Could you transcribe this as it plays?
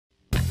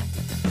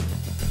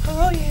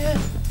Oh yeah.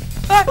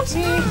 Fuck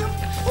me.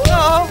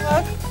 Oh,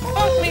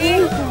 fuck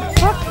me.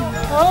 Fuck me.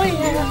 Oh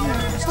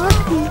yeah. Fuck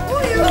me.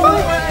 Oh yeah.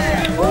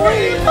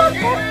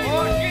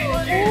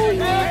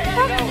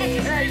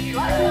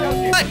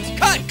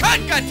 Cut,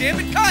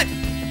 goddammit, cut!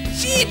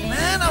 Shit,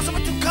 man, I was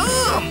about to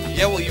come!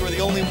 Yeah, well, you were the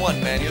only one,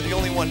 man. You're the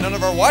only one. None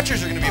of our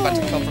watchers are gonna be about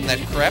to come from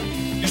that crap.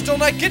 You're still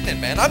not getting it,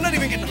 man. I'm not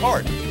even getting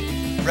hard.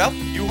 Ralph,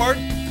 you hard?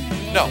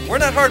 No, we're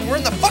not hard. We're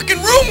in the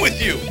fucking room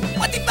with you!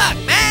 What the fuck,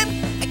 man?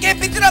 I can't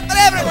pick it up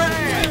forever!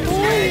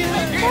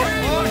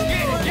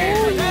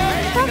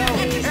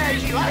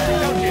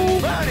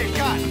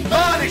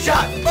 Body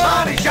shot!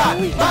 Body shot!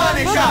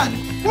 Body shot!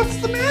 What's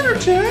the matter,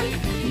 Jack?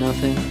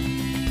 Nothing.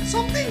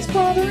 Something's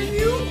bothering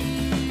you?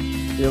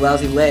 You're a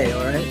lousy lay,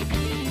 alright?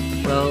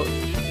 Well,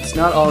 it's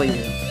not all you.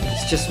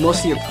 It's just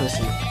mostly your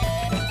pussy.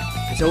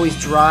 It's always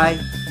dry,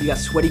 you got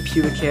sweaty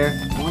pubic hair,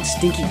 and one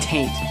stinky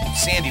taint.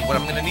 Sandy, what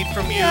I'm gonna need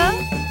from you,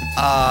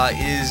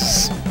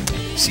 is...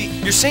 See,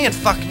 you're saying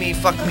fuck me,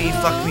 fuck me,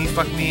 fuck me,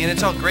 fuck me, and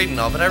it's all great and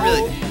all, but I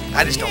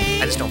just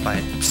don't buy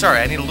it. Sorry,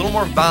 I need a little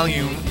more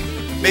volume.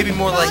 Maybe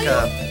more like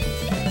a...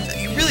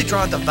 You really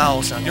draw out the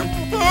vowel sound. You're...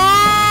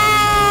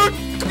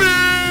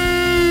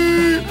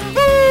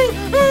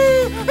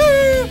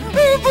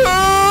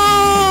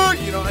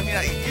 You know, I mean,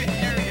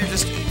 you're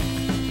just...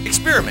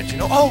 Experiment, you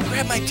know? Oh,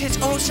 grab my tits.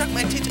 Oh, suck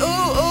my tits.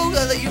 Oh,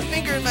 let your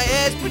finger in my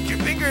ass. Put your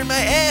finger in my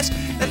ass.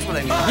 That's what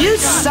I need. You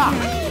suck!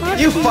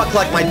 You fuck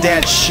like my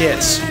dad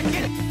shits.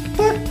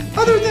 But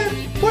other than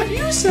what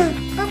you said,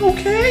 I'm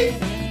okay.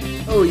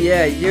 Oh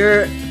yeah,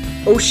 you're...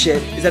 Oh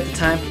shit, is that the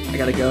time? I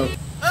gotta go.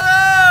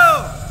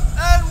 Hello!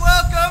 And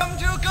welcome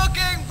to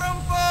Cooking from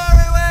Far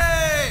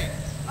Away!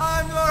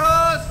 I'm your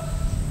host,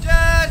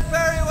 Jazz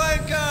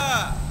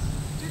Periwinkle.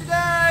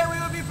 Today we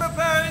will be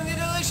preparing the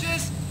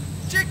delicious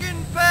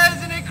chicken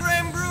peasant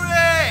creme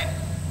brulee.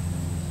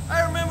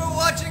 I remember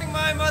watching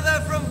my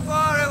mother from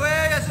far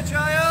away as a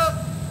child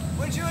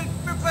when she would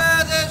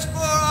prepare this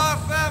for our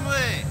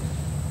family.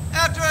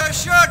 After a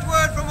short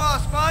word from our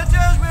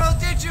sponsors, we will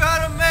teach you how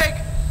to make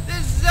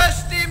this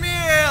zesty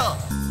meal.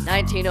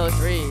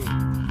 1903.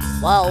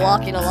 While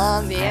walking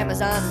along the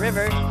Amazon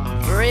River,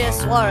 Maria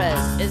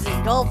Suarez is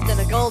engulfed in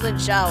a golden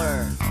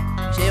shower.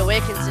 She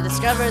awakens to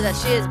discover that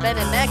she has been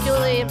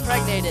immaculately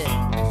impregnated.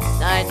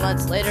 9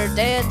 months later,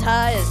 Dan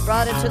Tai is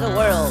brought into the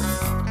world.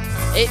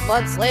 8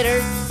 months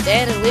later,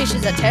 Dan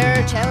unleashes a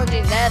terror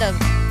challenging that of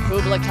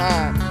Kublai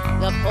Khan,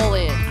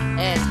 Napoleon,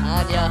 and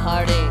Tanya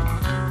Harding.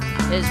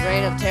 His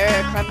reign of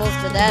terror crumbles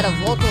to that of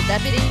local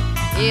deputy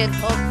Ian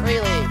Pope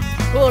Freely,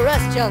 who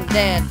arrests young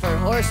Dan for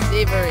horse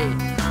thievery.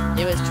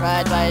 He was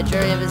tried by a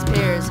jury of his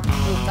peers,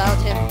 who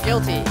found him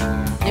guilty.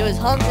 He was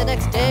hung the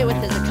next day with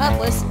his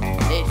accomplice,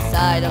 a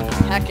side of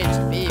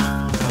packaged beef.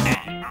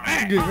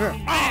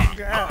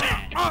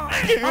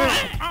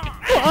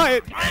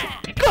 Quiet!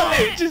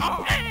 Quiet! Just...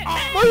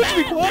 Why don't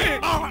you be quiet?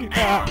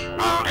 Stop!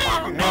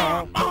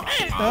 Stop!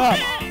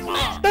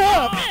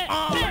 Stop!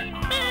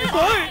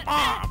 Quiet!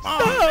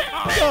 Stop!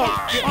 Stop!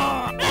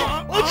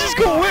 Let's just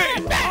go away!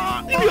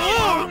 Leave me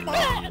alone!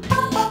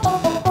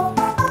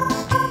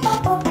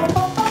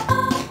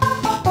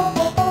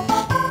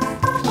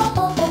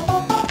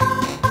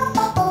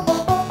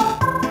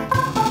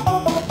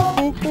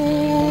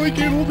 Oh, I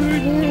can't hold it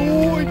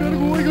anymore! Oh, I gotta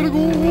go! I gotta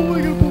pull this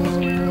away!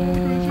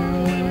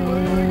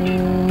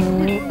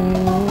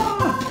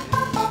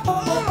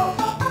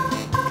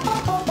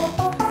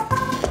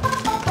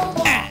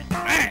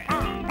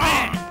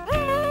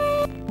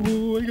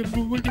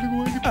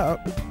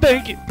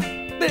 Thank you.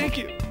 Thank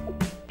you.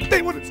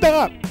 They wouldn't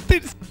stop. They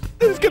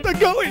just kept on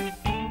going.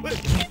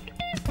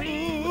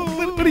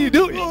 What are you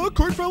doing? Oh, a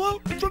cord fell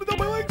out. It's running down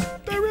my legs.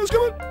 Diarrhea's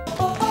coming.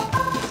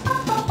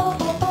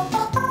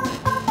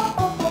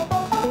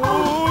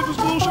 Oh, just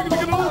a little shaking to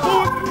get it all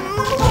going.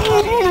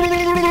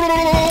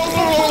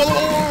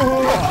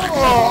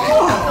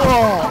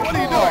 What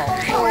are you doing?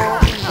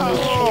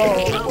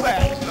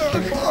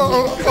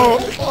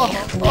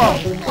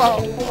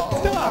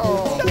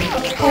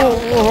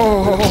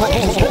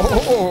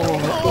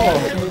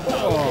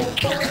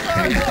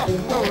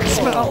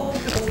 Smell.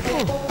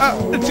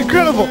 It's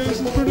incredible.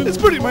 It's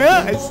burning my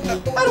eyes.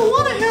 I don't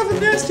want to have a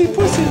nasty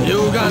pussy.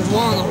 You got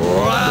one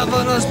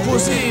ravenous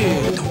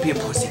pussy. Don't be a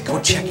pussy. Go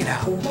check it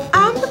out.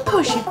 I'm the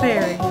pushy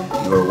fairy.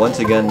 You are once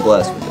again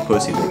blessed with the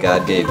pussy that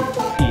God gave you.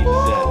 Eat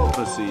that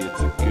pussy,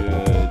 it's a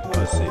good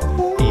pussy.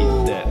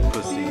 Eat that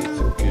pussy, it's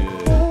a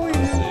good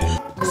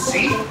pussy.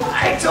 See?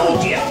 I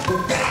told you.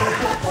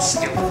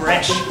 Still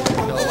fresh.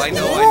 No, I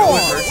know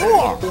it hurts.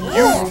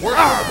 You were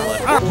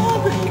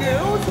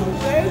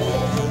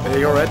Hey,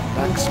 you're at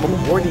maximum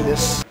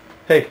horniness.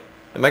 Hey,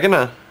 am I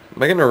gonna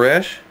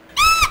rash?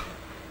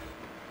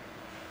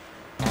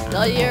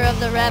 The year of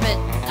the rabbit,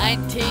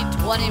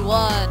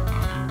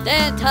 1921.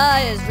 Dan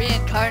Tai is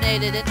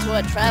reincarnated into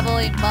a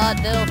traveling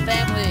vaudeville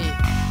family.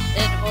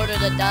 In order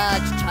to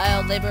dodge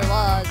child labor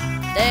laws,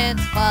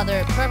 Dan's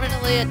father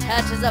permanently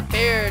attaches a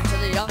beard to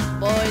the young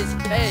boy's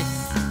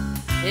face.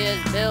 He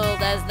is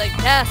billed as the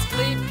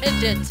ghastly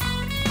midget.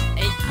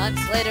 8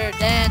 months later,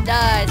 Dan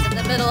dies in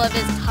the middle of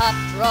his top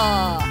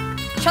draw,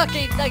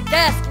 chucking the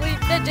ghastly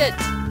midget.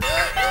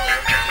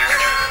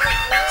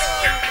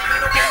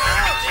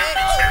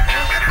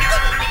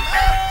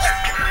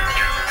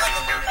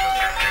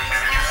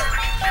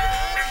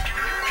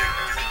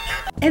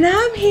 And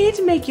I'm here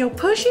to make your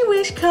pushy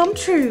wish come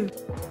true.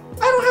 I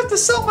don't have to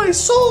sell my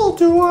soul,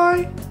 do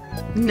I?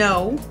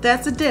 No,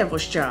 that's a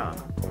devil's job.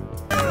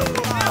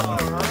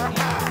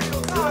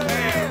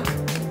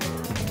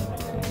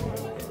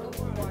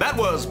 That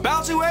was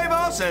Bouncy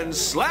Huevos and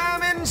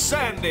Slammin'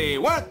 Sandy.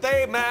 Weren't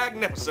they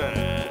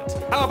magnificent?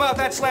 How about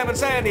that Slammin'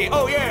 Sandy?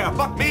 Oh yeah,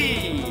 fuck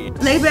me.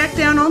 Lay back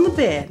down on the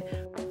bed,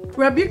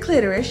 rub your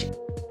clitoris,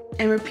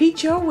 and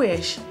repeat your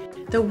wish.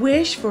 The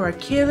wish for a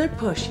killer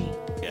pushy.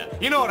 Yeah,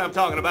 you know what I'm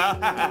talking about.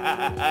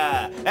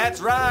 That's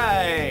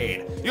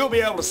right. You'll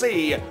be able to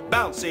see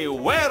Bouncy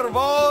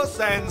Huevos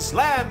and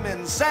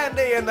Slammin'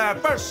 Sandy in their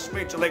first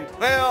feature-length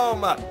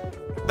film,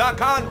 The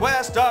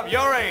Conquest of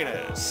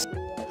Uranus.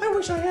 I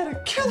wish I had a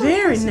killer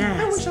Very pussy. nice.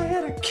 I wish I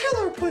had a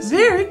killer pussy.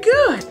 Very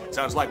good.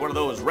 Sounds like one of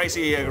those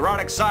racy,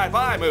 erotic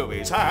sci-fi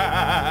movies.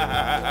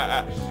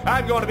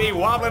 I'm going to be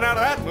wobbling out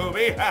of that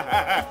movie.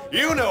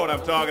 You know what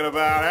I'm talking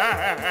about.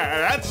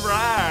 That's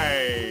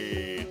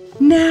right.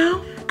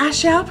 Now, I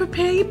shall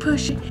prepare your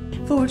pushy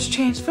for its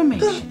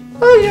transformation.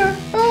 Oh yeah.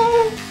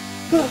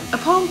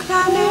 Upon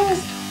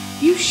climax,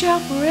 you shall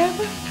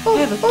forever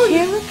have a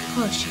killer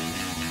pushy.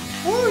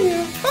 Oh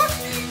yeah. Fuck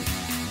me.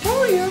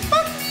 Oh yeah.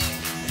 Fuck me.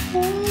 Oh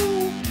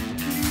yeah.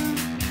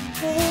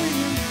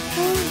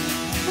 Oh yeah.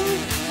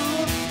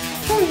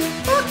 Oh yeah.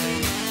 Fuck me.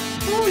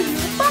 Oh yeah.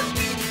 Fuck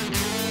me.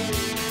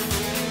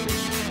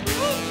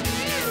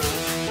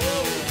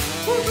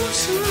 Oh don't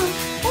stop.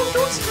 Oh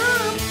don't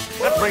stop.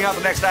 Let's bring out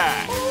the next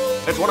act.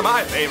 It's one of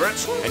my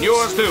favorites, and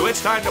yours too.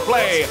 It's time to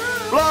play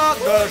Flog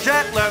the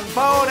Shetland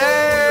Pony!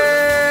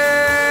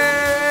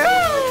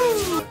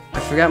 I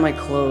forgot my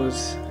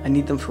clothes. I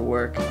need them for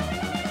work.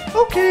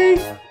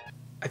 Okay.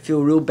 I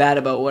feel real bad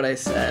about what I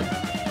said.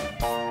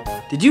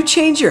 Did you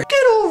change your...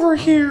 Get over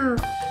here.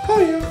 Oh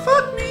yeah.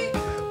 Fuck me.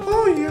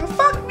 Oh yeah.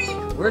 Fuck me.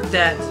 Work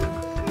that.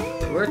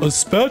 Work... A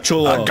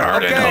spatula. A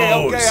garden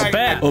hose. A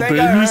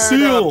baby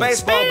seal. A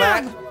baseball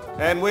bat.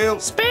 And we'll...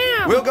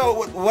 Spam. We'll go...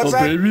 What's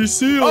that? A baby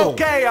seal.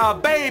 Okay, a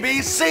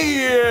baby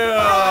seal.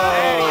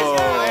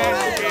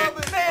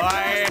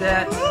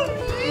 that.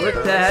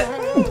 Work that.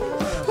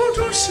 Oh,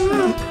 don't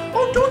stop.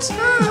 Oh, don't stop.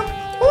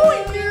 Oh,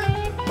 yeah.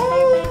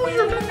 Oh,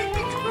 you're gonna make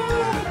me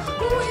cry.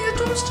 Oh, yeah,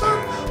 don't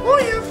stop. Oh,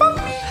 yeah, fuck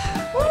me.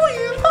 Oh,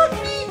 yeah, fuck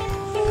me.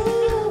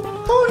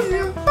 Oh,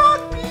 yeah,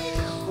 fuck me.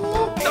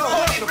 Oh,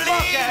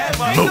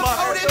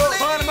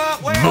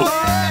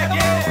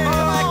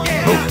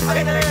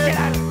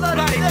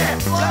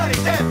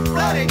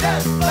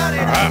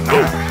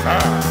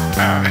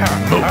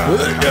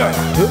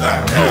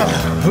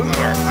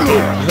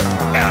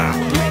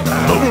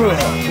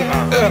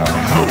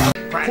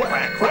 Quack,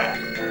 quack, quack.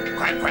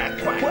 Quack, quack,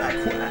 quack.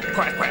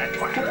 Quack, quack, quack.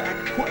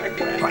 Quack,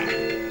 quack, quack.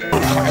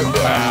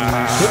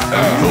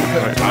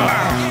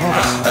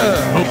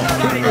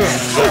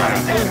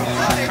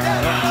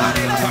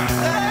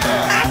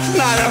 That's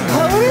not a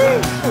pony!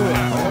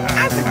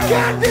 That's a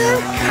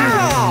goddamn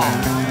cow!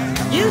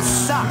 You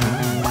suck!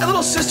 My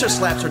little sister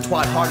slaps her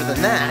twat harder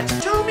than that.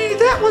 tell me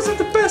that wasn't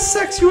the best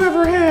sex you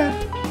ever had.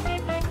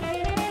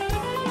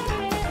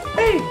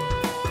 Hey,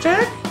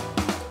 Jack?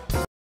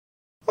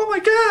 Oh my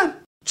god!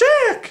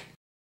 Jack!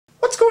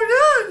 What's going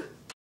on?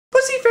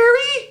 Pussy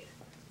Fairy!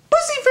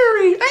 Pussy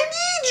Fairy! I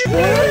need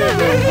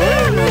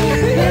you!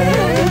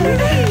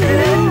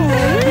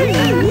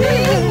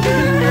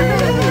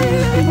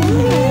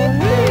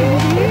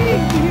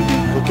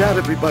 Look out,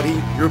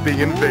 everybody. You're being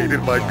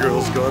invaded by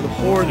girls gone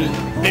horny.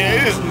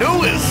 There's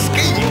no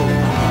escape.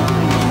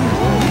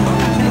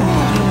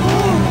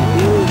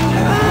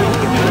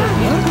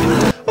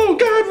 Oh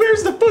god,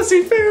 where's the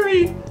Pussy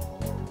Fairy?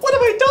 What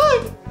have I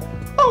done?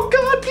 Oh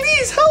god,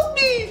 please help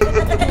me!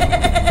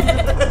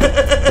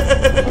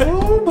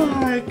 Oh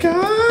my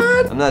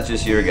god! I'm not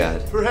just your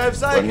god.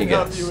 Perhaps I Let me can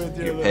help guess. you with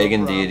Your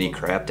pagan deity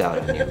crapped out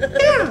on you.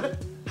 Yeah!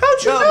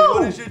 How'd you know?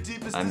 What is your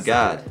deepest I'm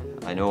desire? God.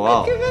 I know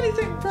all. Give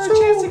anything for a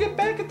chance to get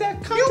back at that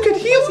cunt. You could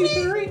heal me?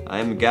 Fairy. I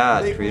am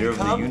God, Make me creator of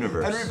the come,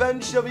 universe. And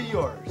revenge shall be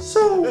yours.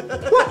 So,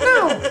 what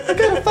now? I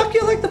gotta fuck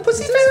you like the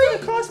Pussy Fairy? Is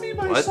this gonna cost me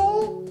my What?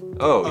 soul?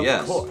 Oh, Of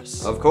yes.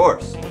 course. Of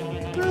course.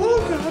 Oh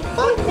god,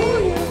 fuck for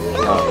you.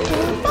 Oh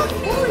god, fuck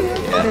for you.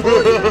 Yeah.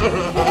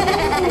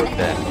 Work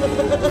that.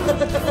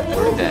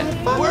 Work that.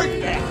 Work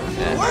that.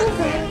 Yeah. Work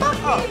that.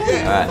 Oh,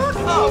 yeah. Alright.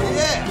 Oh,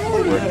 yeah.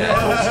 Work that.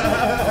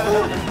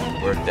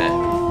 Work that.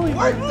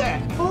 Work that.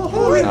 Oh,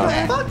 Work Oh.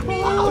 that. fuck me.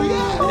 Oh, yeah.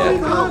 Yeah.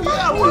 Oh,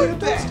 yeah. Work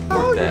that.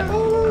 Work that.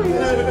 Oh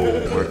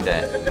yeah. Work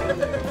that.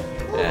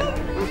 Yeah.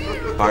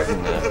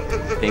 Parting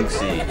the pink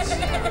seeds.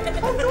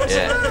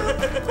 Yeah.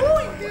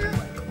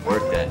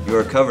 Work that. You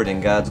are covered in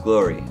God's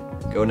glory.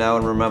 Go now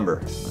and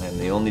remember, I am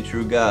the only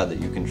true God that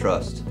you can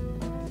trust.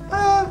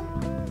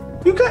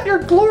 You got your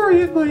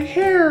glory in my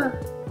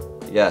hair.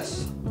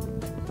 Yes.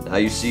 Now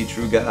you see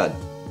true God.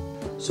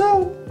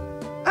 So,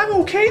 I I'm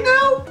okay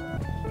now?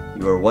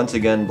 You are once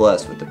again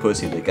blessed with the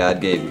pussy that God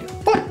gave you.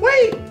 But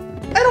wait!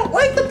 I don't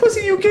like the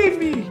pussy you gave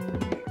me!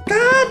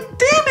 God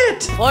damn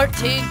it!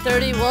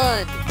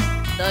 1431,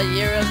 the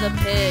year of the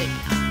pig.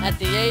 At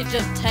the age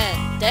of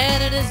 10,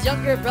 Dan and his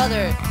younger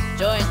brother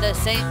joined the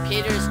St.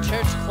 Peter's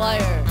Church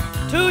Choir.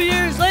 2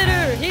 years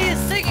later, he is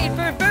singing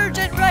for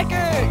Virgin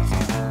Records,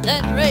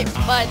 then raped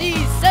by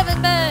these 7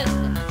 men.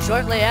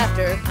 Shortly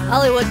after,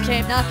 Hollywood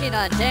came knocking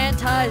on Dan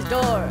Ty's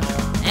door,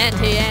 and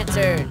he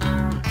answered.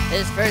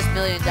 His first $1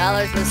 million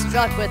was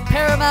struck with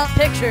Paramount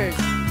Pictures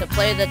to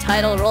play the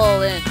title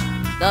role in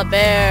The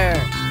Bear.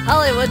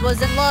 Hollywood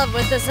was in love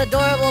with this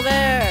adorable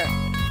bear,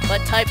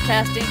 but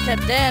typecasting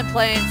kept Dan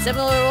playing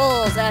similar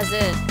roles as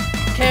in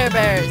Care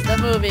Bears, the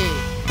movie,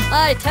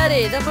 I,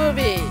 Teddy, the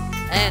movie,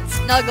 and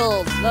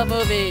Snuggles, the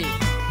movie.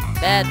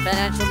 Bad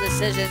financial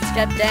decisions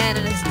kept Dan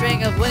in a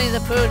string of Winnie the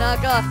Pooh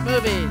knockoff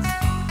movies.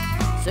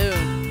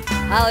 Soon,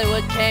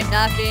 Hollywood came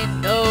knocking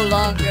no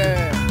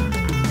longer.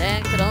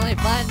 Dan could only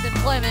find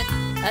employment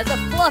as a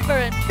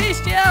fluffer in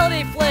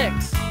bestiality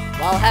flicks.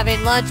 While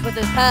having lunch with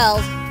his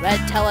pals,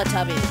 Red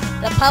Teletubby,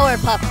 the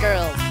Powerpuff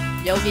Girls,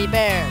 Yogi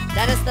Bear,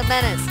 Dennis the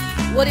Menace,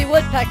 Woody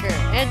Woodpecker,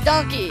 and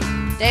Donkey,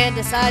 Dan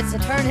decides to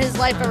turn his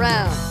life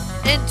around.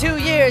 In 2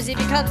 years, he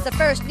becomes the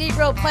first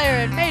Negro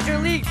player in Major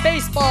League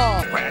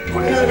Baseball.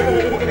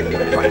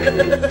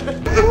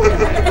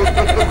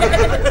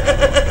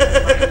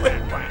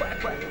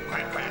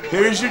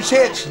 Here's your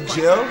chance,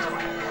 Joe.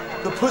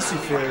 The pussy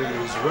fairy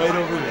is right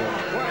over there.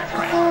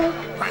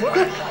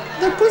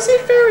 The pussy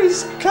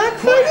fairy's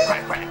cockfighting?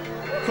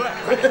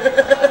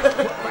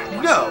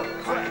 No,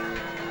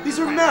 these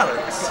are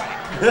mallards.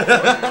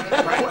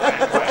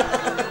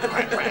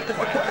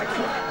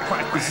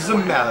 This is a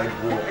mallard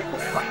war.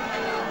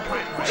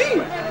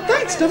 Gee,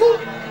 thanks, Devil.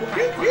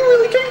 You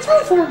really came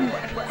through for me.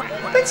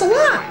 Thanks a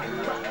lot.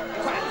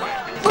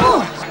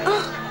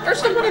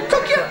 First I'm gonna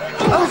cook you.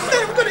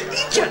 Then I'm gonna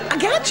eat you. I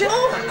got you.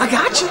 I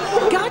got you.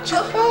 Got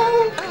you.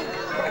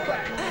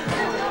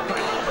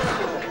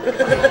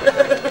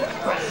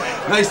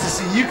 Nice to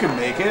see you can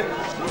make it.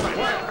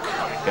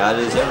 God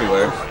is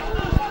everywhere.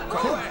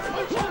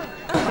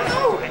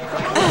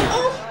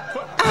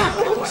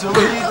 So what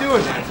are you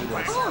doing after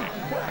this?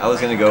 I was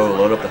gonna go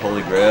load up the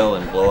Holy Grail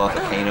and blow off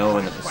a Kano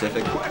in the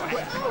Pacific.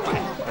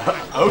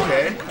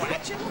 Okay.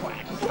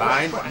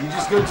 Fine, you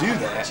just go do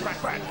that.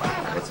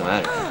 What's the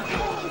matter?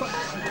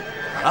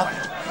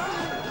 Nothing.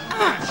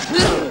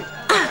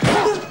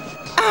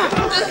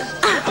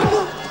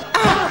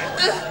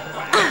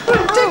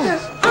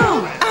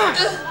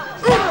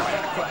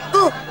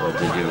 Well,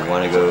 did you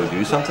want to go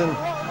do something?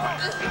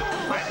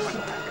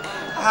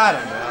 I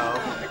don't know.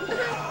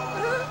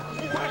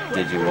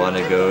 Did you want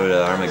to go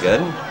to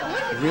Armageddon?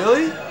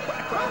 Really?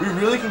 We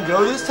really can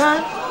go this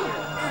time?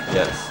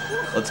 Yes.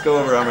 Let's go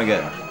over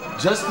Armageddon.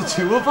 Just the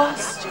two of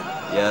us?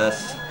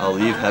 Yes, I'll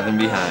leave heaven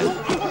behind.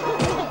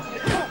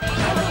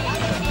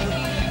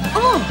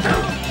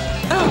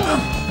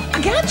 I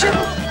got you.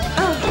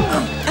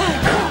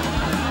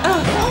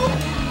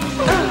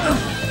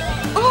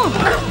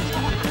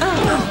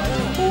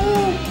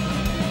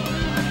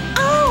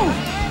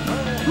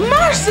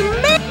 Mercy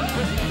me!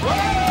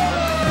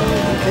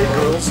 Okay,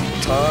 girls,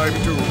 time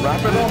to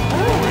wrap it up.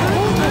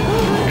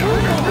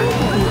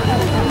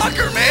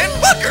 Fucker, man,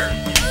 fucker!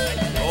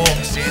 Oh,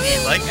 Sandy,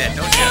 you like that,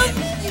 don't you?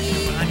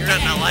 Come on, you're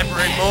not in the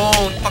library.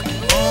 Moan, fucking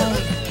moan.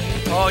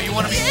 Oh, you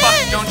want to be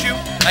fucked, don't you?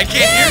 I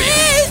can't hear you.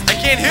 I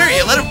can't hear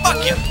you. Let him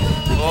fuck you.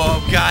 Oh,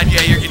 God,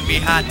 yeah, you're getting me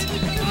hot.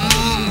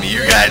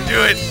 You gotta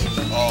do it.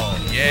 Oh,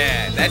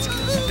 yeah, that's good.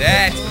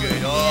 That's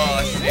good.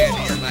 Oh,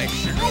 Sandy, you're my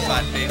sugar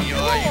spot, baby.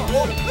 Oh, you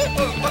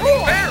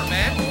fucking bear,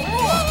 man.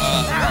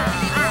 All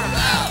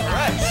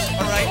right.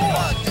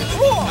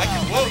 I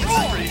can, whoa, this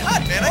is pretty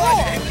hot, man. I got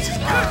you. Hey, this is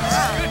good. This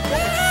is good.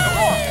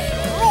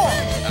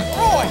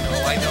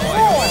 I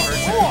know. It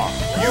hurts you.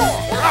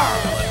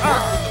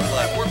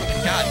 Work with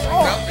the God.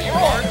 Out for you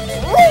hard.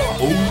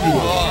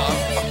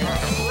 I'm fucking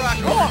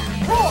rocking.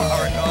 All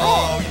right.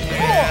 Oh,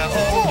 yeah.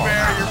 Oh,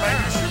 bear, you're my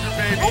new sugar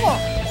baby.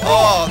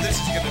 Oh, this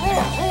is gonna be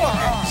a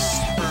fucking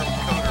sperm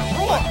coater.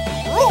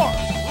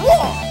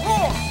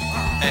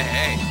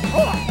 Hey.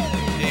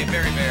 Hey,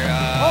 Berry Bear.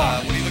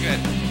 What are you looking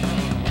at?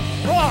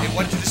 Hey,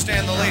 why don't you just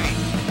stand the lady?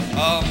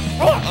 No,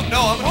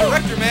 I'm a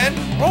director, man.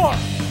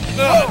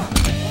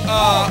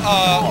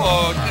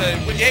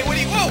 Hey, what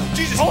do you, whoa,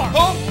 Jesus, you need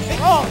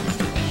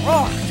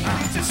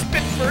to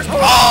spit first.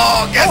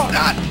 Oh, guess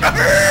not.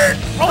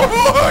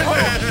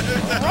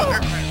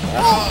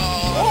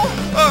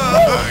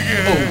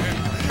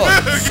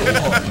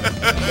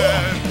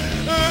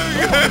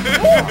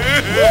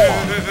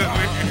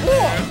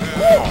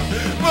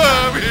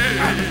 Mommy,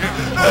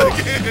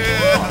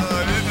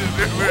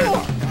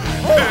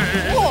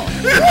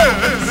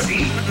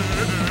 See?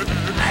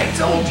 I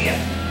told you.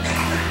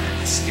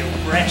 It's still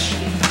fresh.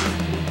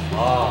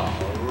 All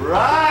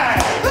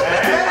right,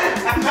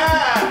 man.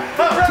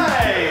 All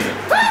right.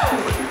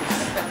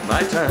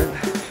 My turn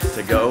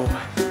to go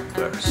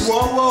first.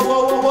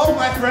 Whoa,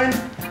 my friend.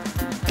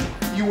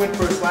 You went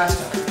first last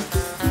time.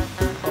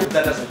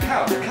 but that doesn't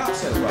count. The cop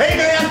said right. Hey,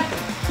 man!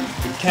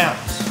 It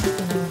counts.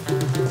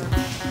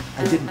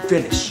 I didn't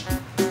finish.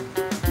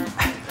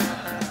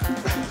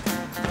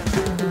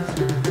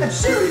 I'm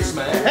serious,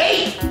 man.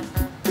 Hey!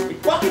 It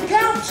fucking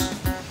counts!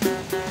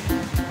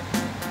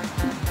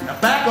 Now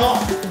back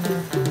off!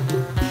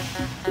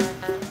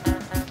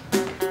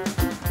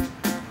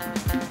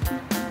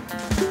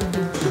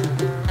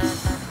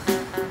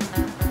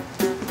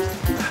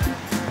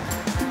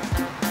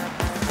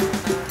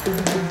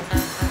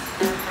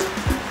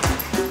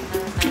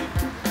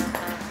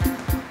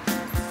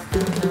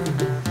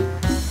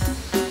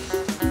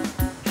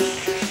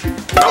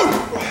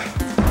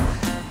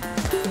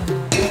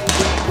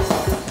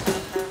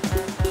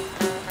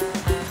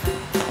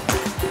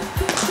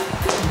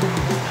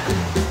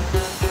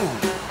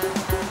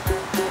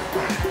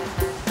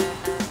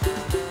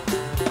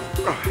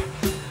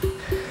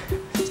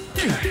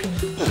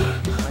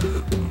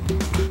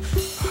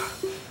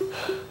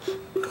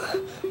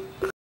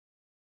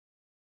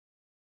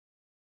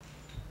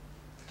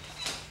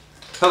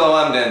 Hello,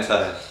 I'm Dan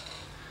Tide,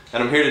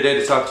 and I'm here today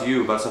to talk to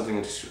you about something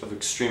of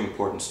extreme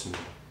importance to me.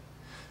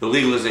 The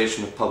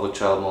legalization of public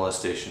child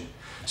molestation.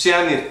 See,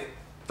 I'm the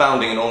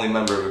founding and only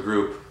member of a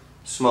group,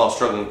 small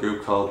struggling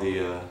group called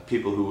the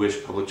People Who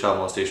Wish Public Child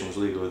Molestation Was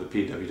Legal, or the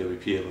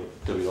PWWP,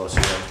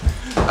 WLCM.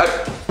 I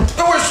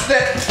wish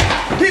that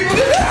people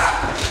did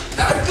that!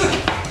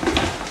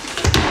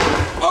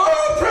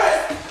 Oh,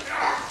 pray!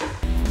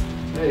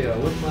 Hey,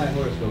 what's my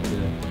horoscope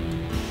today?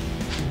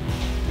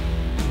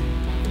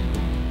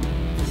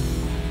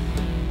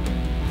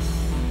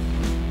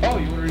 Oh,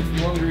 you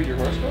want me to read your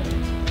horoscope?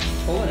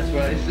 Oh, that's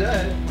what I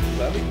said.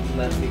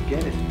 Let me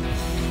get it.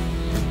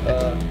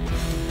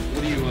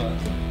 What are you,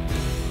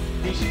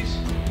 Pisces?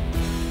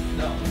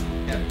 No.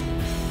 Yeah.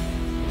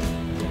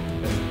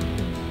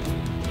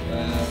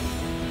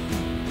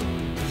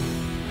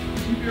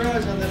 Keep your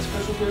eyes on that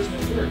special person at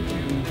work. You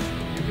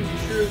can be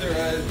sure their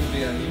eyes will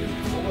be on you.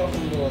 Hold off a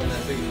little on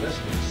that big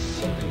investment.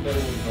 Something better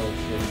will develop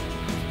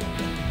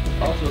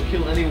soon. Also,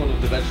 kill anyone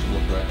with the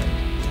vegetable threat.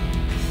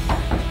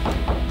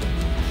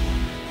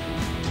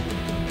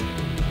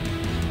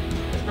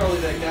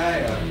 Probably that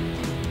guy,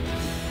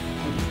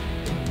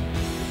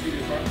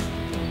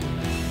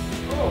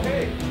 oh,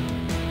 hey!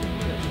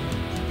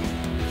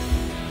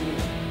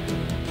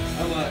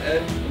 I'm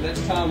Ed, and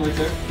that's Tom right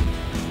there.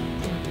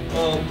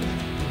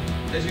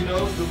 As you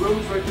know, the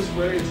room's right this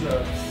way. It's $200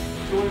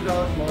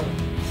 a month.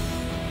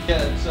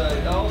 Yeah, it's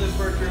all the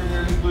furniture in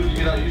there included. You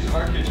get out use of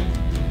our kitchen.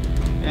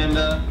 And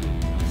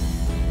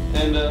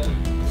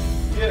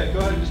yeah, go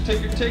ahead and just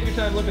take your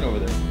time looking over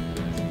there.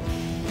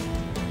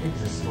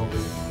 He's a smoker.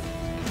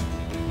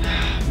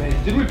 Man,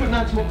 didn't we put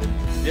not smoking?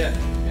 Yeah.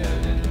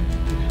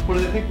 What do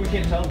they think we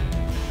can't tell them?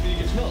 You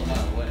can smell it a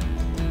mile away.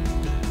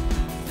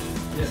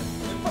 Yeah.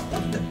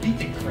 What's the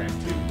beating crap,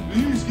 too?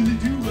 Who's gonna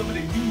do? I'm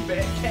gonna do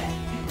bad cat.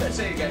 That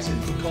same guy said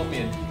he called me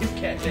a hip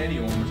cat daddy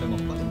or something. I'm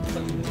fucking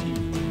punching the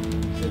teeth.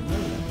 Said no.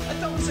 I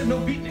thought we said no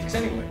beatniks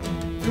anyway.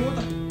 Then what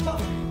the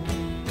fuck?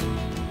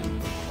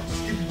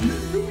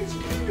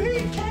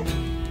 Hey, cat.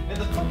 And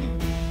the fucking.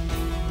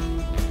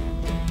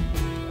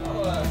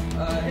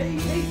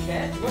 Hey,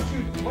 cat. Why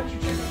don't you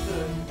check out the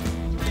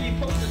 3D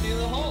poster at the end of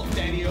the hall,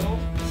 Daddy-O?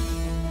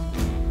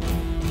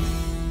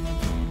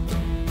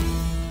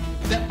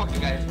 That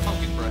fucking guy has a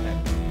pumpkin for a head.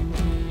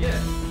 Yeah,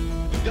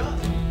 he does.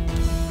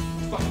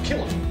 Fucking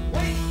kill him.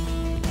 Wait!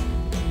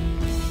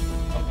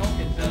 A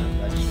pumpkin's not a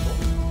vegetable.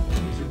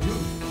 It's a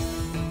root.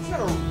 It's not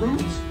a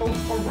root.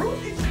 A root?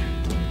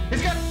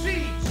 It's got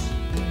seeds!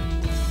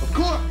 Of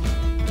course!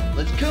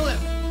 Let's kill him!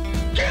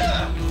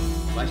 Yeah!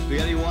 My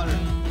spaghetti water.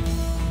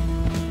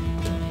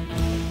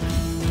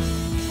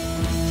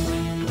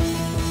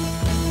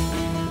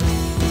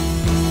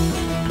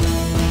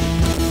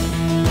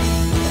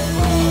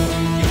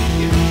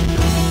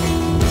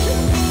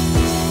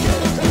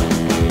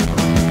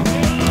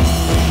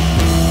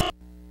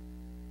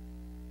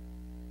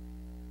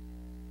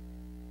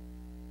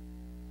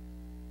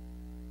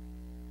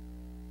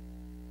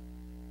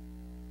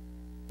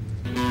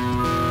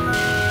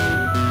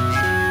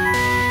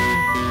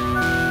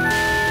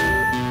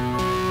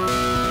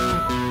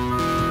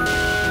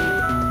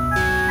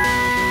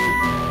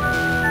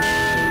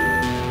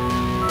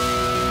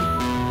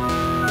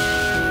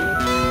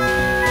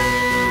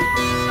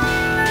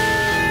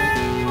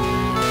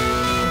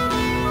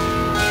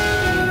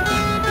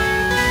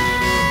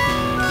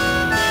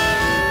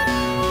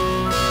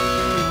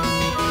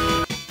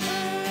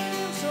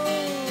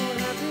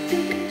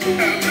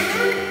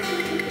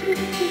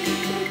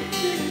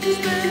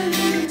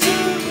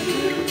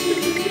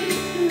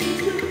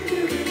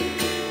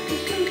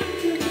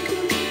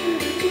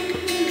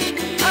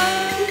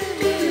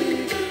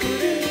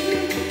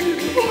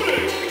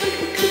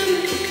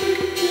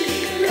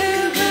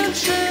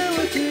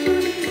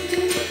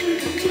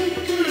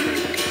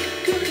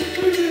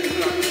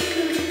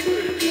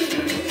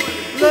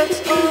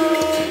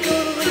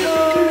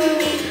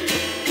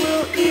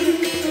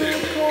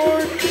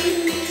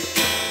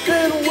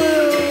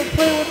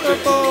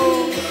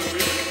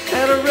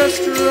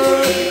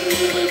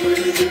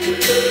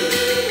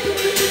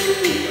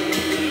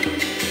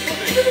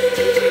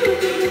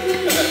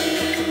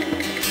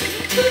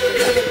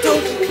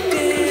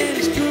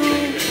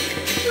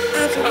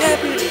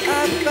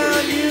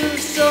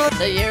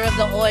 of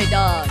the Oi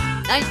Dog,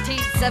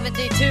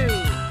 1972.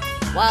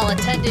 While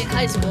attending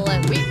high school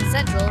at Wheaton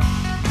Central,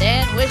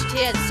 Dan wished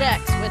he had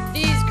sex with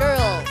these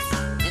girls.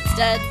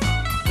 Instead,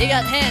 he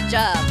got hand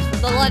jobs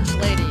from the lunch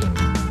lady.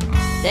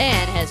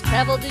 Dan has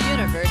traveled the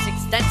universe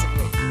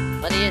extensively,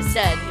 but he has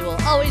said he will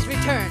always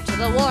return to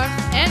the warmth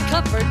and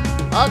comfort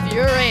of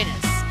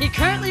Uranus. He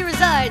currently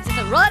resides in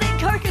the rotting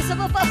carcass of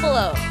a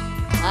buffalo.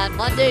 On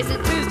Mondays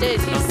and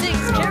Tuesdays, he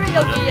sings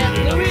karaoke at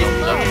Louis'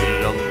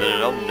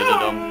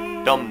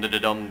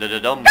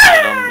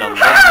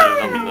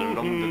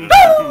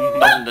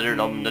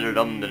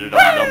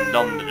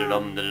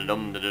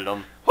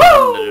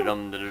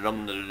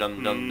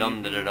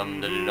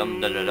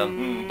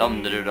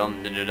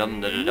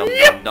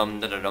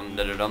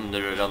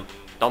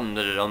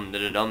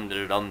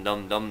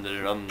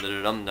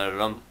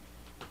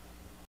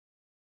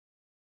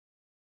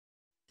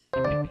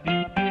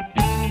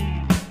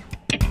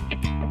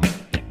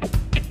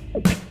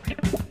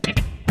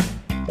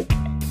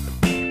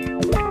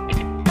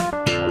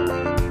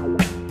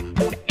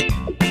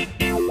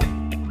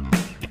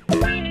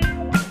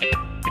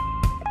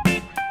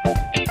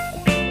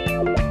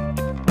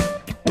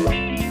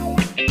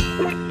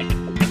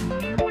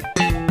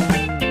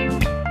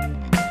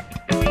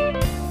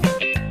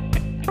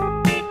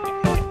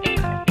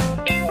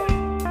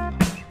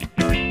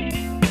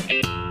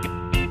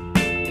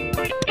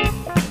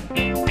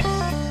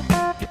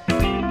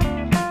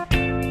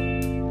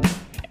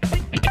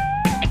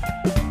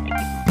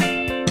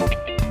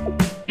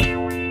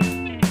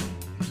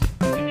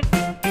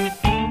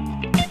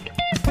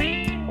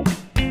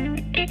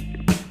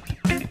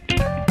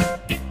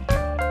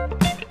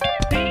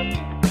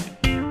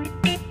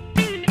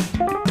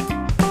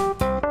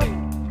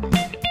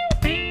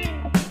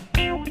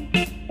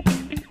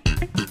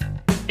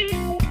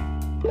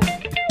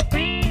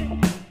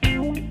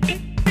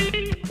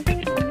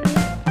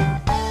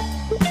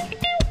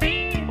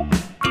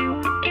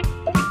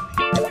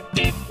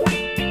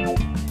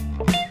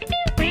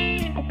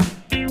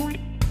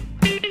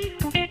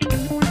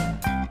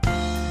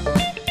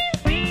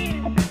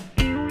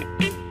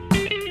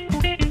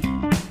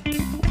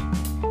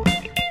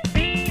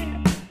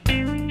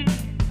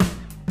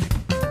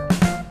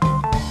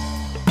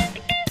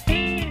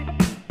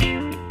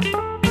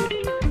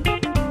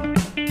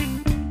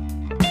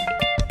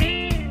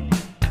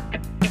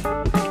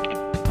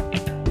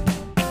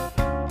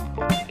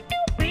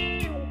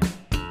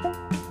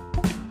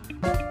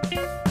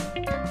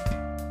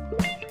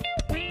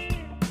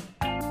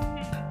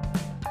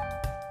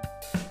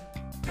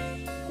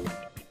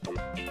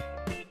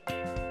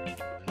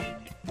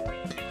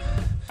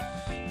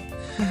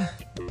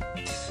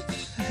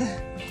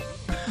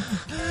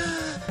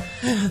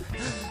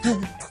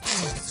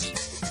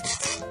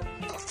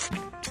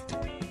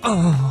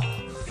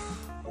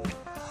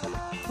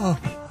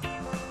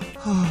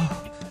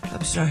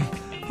 I'm sorry.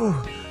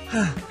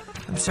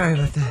 I'm sorry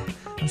about that.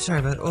 I'm sorry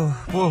about.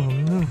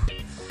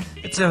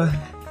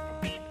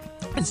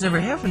 It's never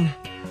happened.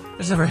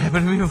 It's never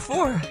happened to me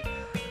before.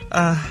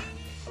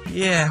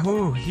 Yeah.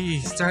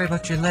 Sorry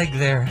about your leg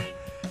there.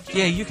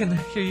 Yeah, you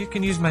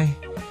can use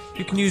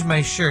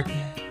my shirt.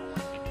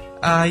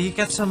 You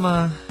got some.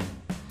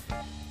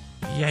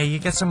 Yeah, you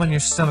got some on your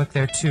stomach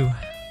there too.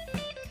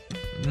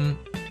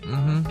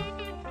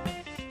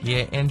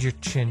 Yeah, and your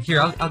chin.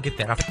 Here, I'll get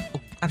that off. Oh,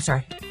 I'm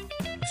sorry.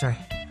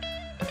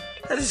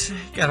 I just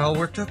got all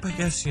worked up, I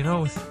guess, with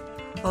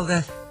all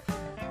that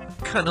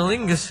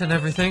cunnilingus and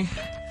everything.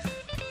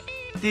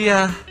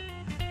 The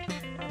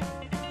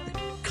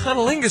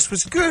cunnilingus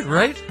was good,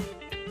 right?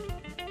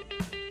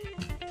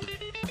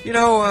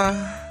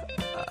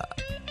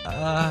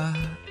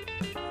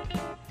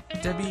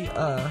 Debbie,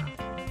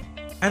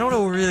 I don't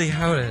know really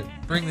how to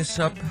bring this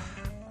up.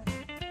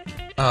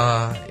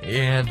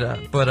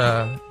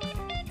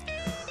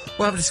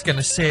 Well, I'm just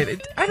gonna say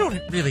it. I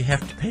don't really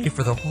have to pay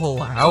for the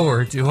whole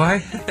hour, do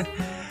I?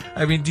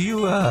 I mean, do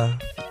you, I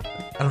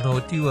don't know,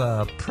 do you,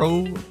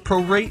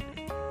 prorate?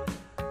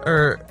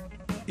 Or,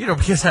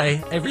 because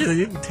I really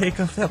didn't take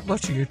up that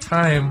much of your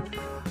time.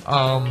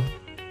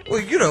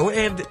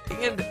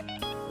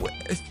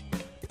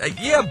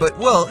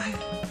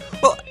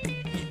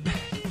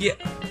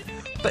 Yeah,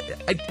 but,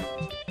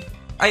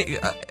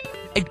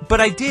 but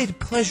I did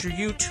pleasure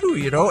you too,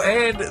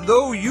 and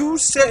though you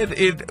said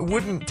it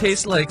wouldn't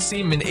taste like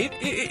semen,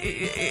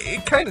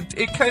 it kind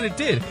of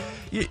did.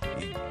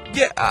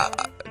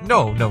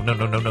 No,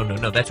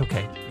 that's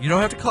okay. You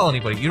don't have to call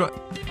anybody.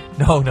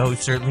 No,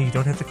 certainly you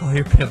don't have to call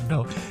your pimp.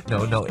 No.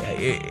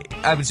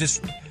 I was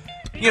just,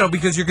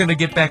 because you're gonna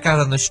get back out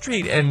on the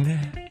street and,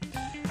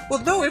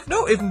 well, if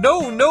no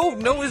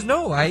is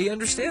no. I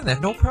understand that.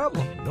 No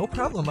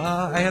problem.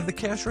 I have the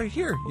cash right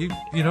here.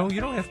 You don't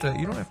have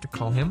to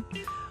call him.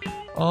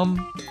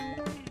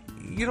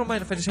 You don't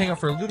mind if I just hang out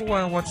for a little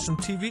while and watch some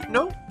TV?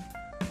 No?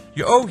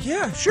 Oh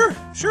yeah, sure.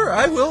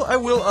 I will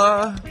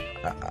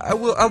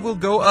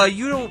go.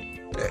 You don't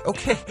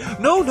Okay.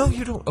 No,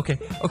 you don't. Okay.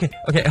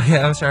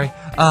 I'm sorry.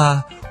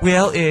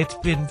 Well, it's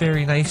been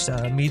very nice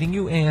meeting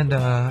you, and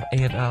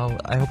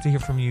I hope to hear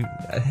from you.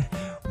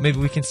 Maybe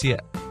we can see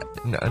it.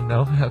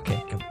 No.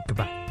 Okay.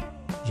 Goodbye.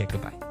 Yeah.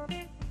 Goodbye.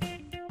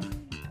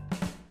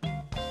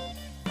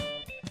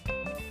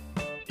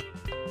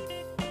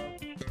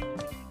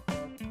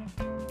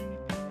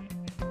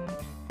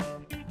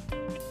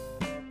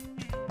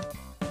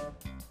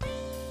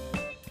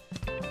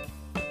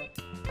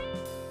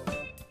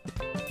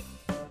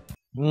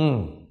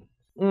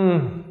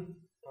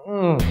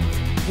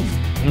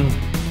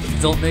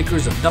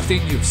 Filmmakers of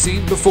Nothing You've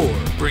Seen Before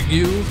bring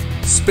you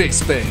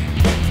Space Bang.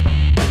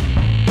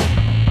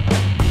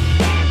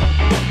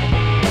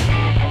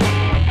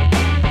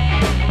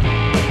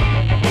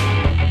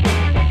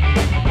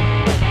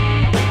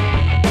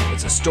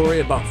 It's a story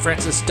about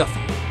Francis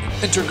Duffy,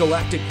 an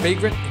intergalactic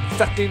vagrant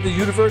infecting the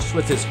universe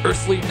with his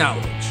earthly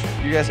knowledge.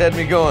 You guys had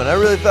me going. I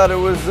really thought it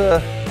was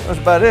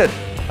about it.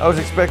 I was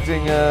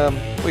expecting,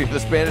 the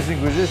Spanish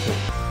Inquisition.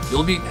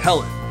 You'll meet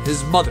Helen,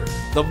 his mother,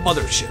 the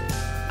mothership.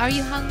 Are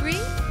you hungry?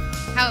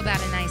 How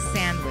about a nice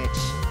sandwich?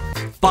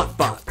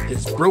 Bot,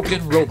 his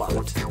broken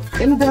robot.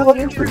 Invalid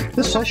entry.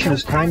 This session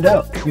is timed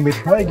out. You may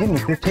try again in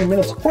 15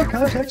 minutes or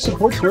contact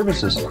support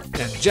services.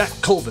 And Jack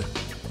Colvin,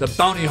 the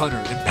bounty hunter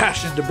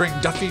impassioned to bring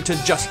Duffy to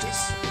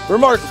justice.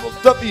 Remarkable.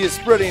 Duffy is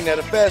spreading at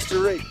a faster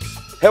rate.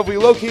 Have we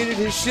located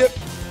his ship?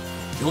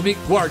 You'll meet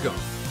Guargo,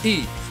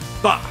 Eve,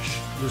 Bosch,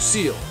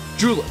 Lucille,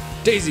 Julep,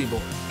 Daisy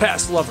Boy,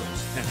 past lovers,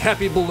 and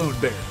Happy Balloon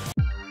Bear.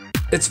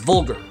 It's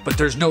vulgar, but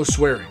there's no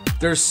swearing.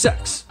 There's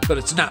sex, but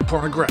it's not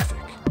pornographic.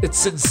 It's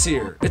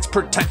sincere, it's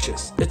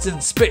pretentious, it's in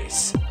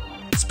space.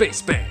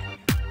 Space Bang.